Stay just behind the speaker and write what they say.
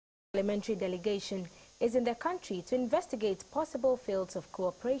parliamentary delegation is in the country to investigate possible fields of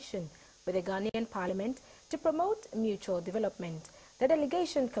cooperation with the Ghanaian Parliament to promote mutual development. The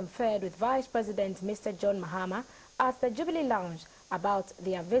delegation conferred with Vice President Mr. John Mahama at the Jubilee Lounge about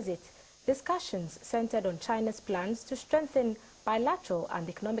their visit. Discussions centered on China's plans to strengthen bilateral and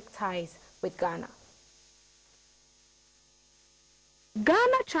economic ties with Ghana.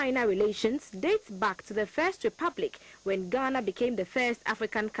 Ghana-China relations dates back to the First Republic, when Ghana became the first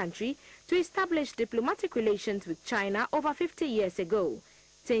African country to establish diplomatic relations with China over 50 years ago.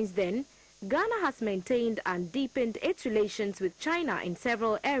 Since then, Ghana has maintained and deepened its relations with China in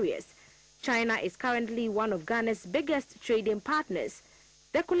several areas. China is currently one of Ghana's biggest trading partners.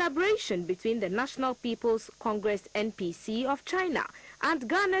 The collaboration between the National People's Congress NPC of China and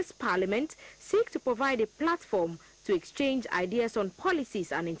Ghana's parliament seek to provide a platform to exchange ideas on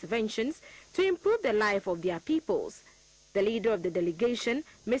policies and interventions to improve the life of their peoples. The leader of the delegation,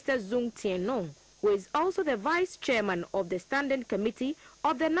 Mr. Zung Tian-Nong, who is also the vice chairman of the Standing Committee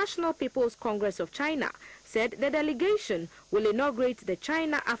of the National People's Congress of China, said the delegation will inaugurate the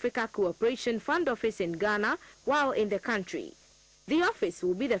China-Africa Cooperation Fund office in Ghana while in the country. The office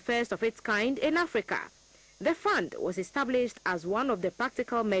will be the first of its kind in Africa. The fund was established as one of the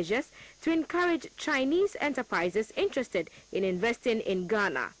practical measures to encourage Chinese enterprises interested in investing in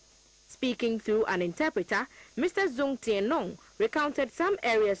Ghana. Speaking through an interpreter, Mr. Zung Tian-Nong recounted some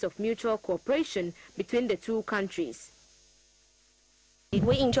areas of mutual cooperation between the two countries.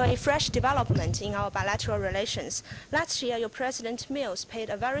 We enjoy fresh development in our bilateral relations. Last year, your President Mills paid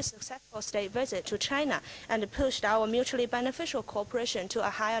a very successful state visit to China and pushed our mutually beneficial cooperation to a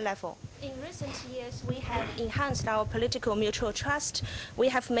higher level. In recent years, we have enhanced our political mutual trust. We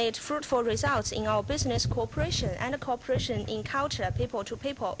have made fruitful results in our business cooperation and cooperation in culture,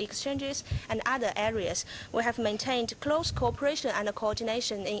 people-to-people exchanges, and other areas. We have maintained close cooperation and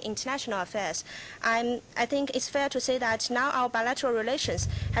coordination in international affairs. I think it's fair to say that now our bilateral relations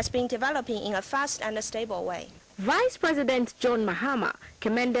has been developing in a fast and a stable way. Vice President John Mahama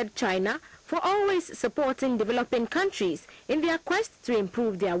commended China for always supporting developing countries in their quest to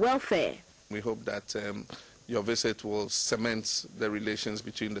improve their welfare. We hope that your visit will cement the relations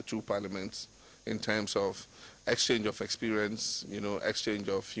between the two parliaments in terms of exchange of experience, exchange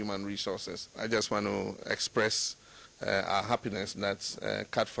of human resources. I just want to express our happiness that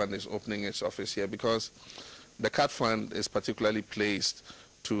CAD Fund is opening its office here, because the CAD Fund is particularly placed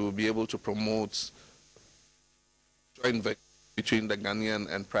to be able to promote joint venture between the Ghanaian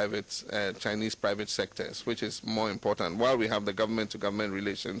and private Chinese private sectors, which is more important. While we have the government-to-government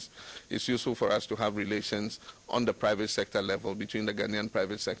relations, it's useful for us to have relations on the private sector level between the Ghanaian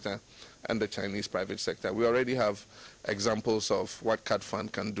private sector and the Chinese private sector. We already have examples of what CAD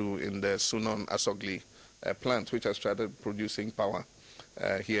Fund can do in the Sunon Asogli plant, which has started producing power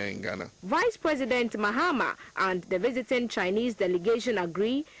here in Ghana. Vice President Mahama and the visiting Chinese delegation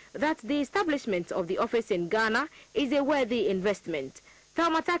agree that the establishment of the office in Ghana is a worthy investment.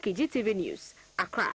 Talmataki, GTV News, Accra.